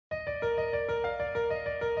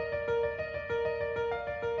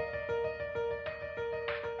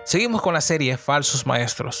Seguimos con la serie Falsos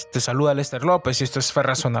Maestros. Te saluda Lester López y esto es Fe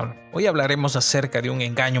Razonable. Hoy hablaremos acerca de un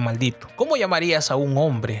engaño maldito. ¿Cómo llamarías a un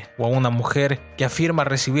hombre o a una mujer que afirma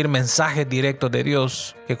recibir mensajes directos de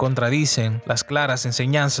Dios que contradicen las claras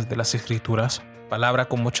enseñanzas de las Escrituras? Palabras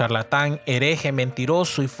como charlatán, hereje,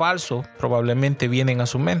 mentiroso y falso probablemente vienen a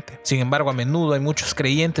su mente. Sin embargo, a menudo hay muchos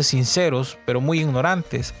creyentes sinceros, pero muy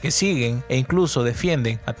ignorantes, que siguen e incluso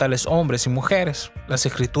defienden a tales hombres y mujeres. Las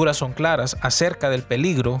Escrituras son claras acerca del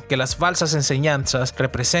peligro que las falsas enseñanzas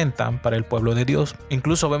representan para el pueblo de Dios.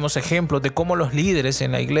 Incluso vemos ejemplos de cómo los líderes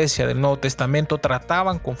en la iglesia del Nuevo Testamento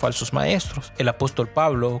trataban con falsos maestros. El apóstol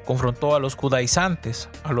Pablo confrontó a los judaizantes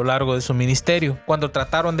a lo largo de su ministerio cuando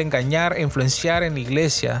trataron de engañar e influenciar en la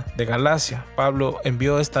iglesia de Galacia. Pablo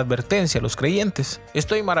envió esta advertencia a los creyentes: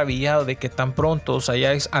 estoy maravillado de que tan pronto os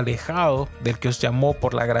hayáis alejado del que os llamó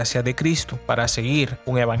por la gracia de Cristo para seguir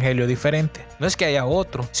un evangelio diferente. No es que haya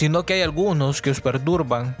otro, sino que hay algunos que os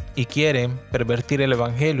perturban y quieren pervertir el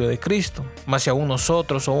evangelio de Cristo. Mas si aún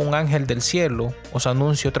nosotros o un ángel del cielo os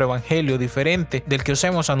anuncia otro evangelio diferente del que os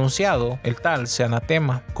hemos anunciado, el tal sea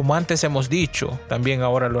anatema. Como antes hemos dicho, también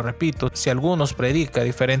ahora lo repito, si alguno os predica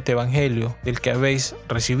diferente evangelio del que habéis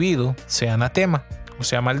recibido, sea anatema, o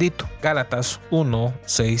sea maldito. Gálatas 1,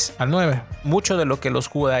 6 al 9. Mucho de lo que los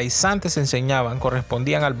judaizantes enseñaban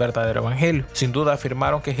correspondían al verdadero evangelio. Sin duda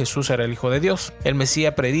afirmaron que Jesús era el Hijo de Dios, el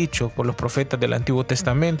Mesías predicho por los profetas del Antiguo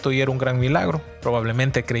Testamento, y era un gran milagro.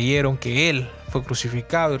 Probablemente creyeron que Él fue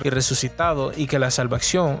crucificado y resucitado y que la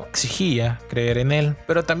salvación exigía creer en Él.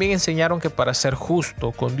 Pero también enseñaron que para ser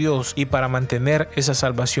justo con Dios y para mantener esa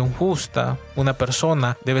salvación justa, una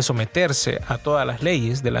persona debe someterse a todas las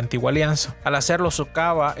leyes de la antigua alianza. Al hacerlo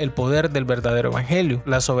socava el poder del verdadero evangelio,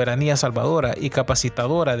 la soberanía salvadora y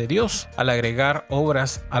capacitadora de Dios. Al agregar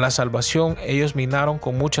obras a la salvación, ellos minaron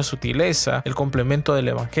con mucha sutileza el complemento del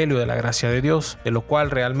evangelio de la gracia de Dios, de lo cual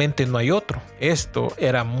realmente no hay otro. Esto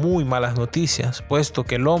era muy malas noticias, puesto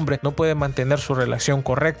que el hombre no puede mantener su relación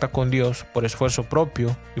correcta con Dios por esfuerzo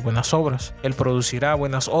propio y buenas obras. Él producirá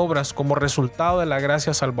buenas obras como resultado de la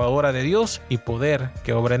gracia salvadora de Dios y poder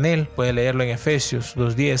que obra en él. Puede leerlo en Efesios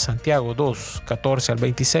 2:10, Santiago 2:14 al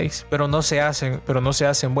 26. Pero no se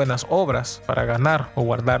hacen buenas obras para ganar o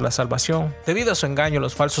guardar la salvación. Debido a su engaño,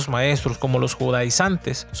 los falsos maestros, como los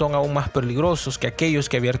judaizantes, son aún más peligrosos que aquellos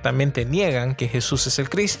que abiertamente niegan que Jesús es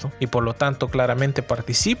el Cristo y por lo tanto claramente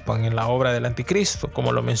participan en la obra del anticristo,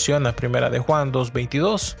 como lo menciona 1 de Juan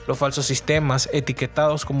 2:22. Los falsos sistemas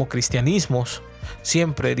etiquetados como cristianismos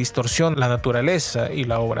siempre distorsionan la naturaleza y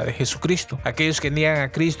la obra de Jesucristo. Aquellos que niegan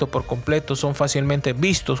a Cristo por completo son fácilmente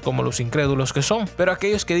vistos como los incrédulos que son, pero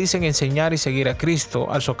aquellos que dicen enseñar y seguir a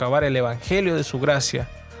Cristo al socavar el evangelio de su gracia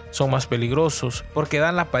son más peligrosos porque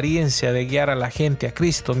dan la apariencia de guiar a la gente a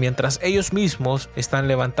Cristo mientras ellos mismos están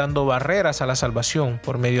levantando barreras a la salvación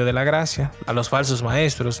por medio de la gracia. A los falsos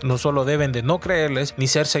maestros no solo deben de no creerles ni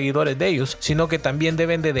ser seguidores de ellos, sino que también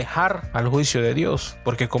deben de dejar al juicio de Dios,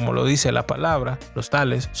 porque como lo dice la palabra, los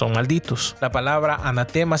tales son malditos. La palabra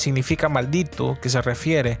anatema significa maldito, que se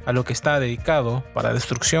refiere a lo que está dedicado para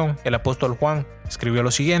destrucción. El apóstol Juan escribió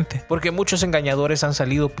lo siguiente: porque muchos engañadores han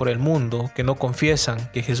salido por el mundo que no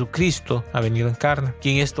confiesan que Jesucristo ha venido en carne.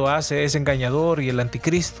 Quien esto hace es engañador y el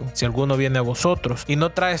anticristo. Si alguno viene a vosotros y no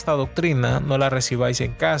trae esta doctrina, no la recibáis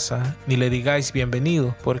en casa, ni le digáis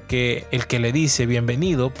bienvenido, porque el que le dice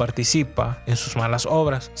bienvenido participa en sus malas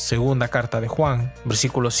obras. Segunda carta de Juan,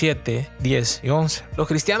 versículos 7, 10 y 11. Los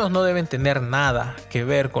cristianos no deben tener nada que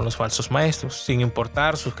ver con los falsos maestros, sin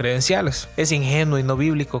importar sus credenciales. Es ingenuo y no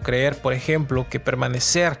bíblico creer, por ejemplo, que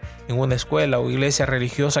permanecer en una escuela o iglesia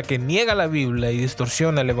religiosa que niega la Biblia y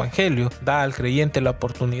distorsiona el evangelio da al creyente la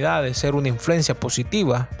oportunidad de ser una influencia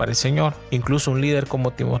positiva para el Señor. Incluso un líder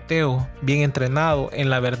como Timoteo, bien entrenado en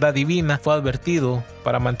la verdad divina, fue advertido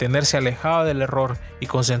para mantenerse alejado del error y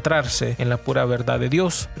concentrarse en la pura verdad de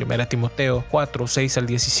Dios. 1 Timoteo 4, 6 al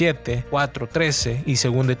 17, 4, 13 y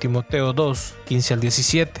 2 Timoteo 2, 15 al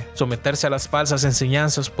 17. Someterse a las falsas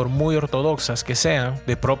enseñanzas, por muy ortodoxas que sean,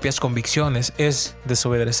 de propias convicciones, es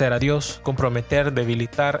desobedecer a Dios, comprometer,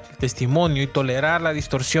 debilitar el testimonio y tolerar la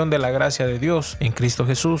distorsión de la gracia de Dios en Cristo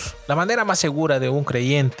Jesús. La manera más segura de un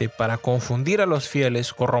creyente para confundir a los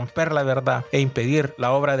fieles, corromper la verdad e impedir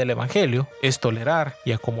la obra del evangelio es tolerar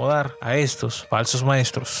y acomodar a estos falsos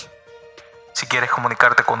maestros. Si quieres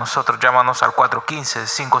comunicarte con nosotros, llámanos al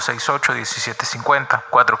 415-568-1750,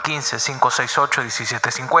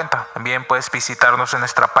 415-568-1750. También puedes visitarnos en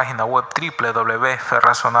nuestra página web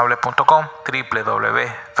www.ferrazonable.com,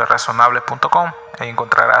 www.ferrazonable.com. Ahí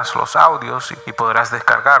encontrarás los audios y podrás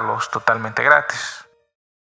descargarlos totalmente gratis.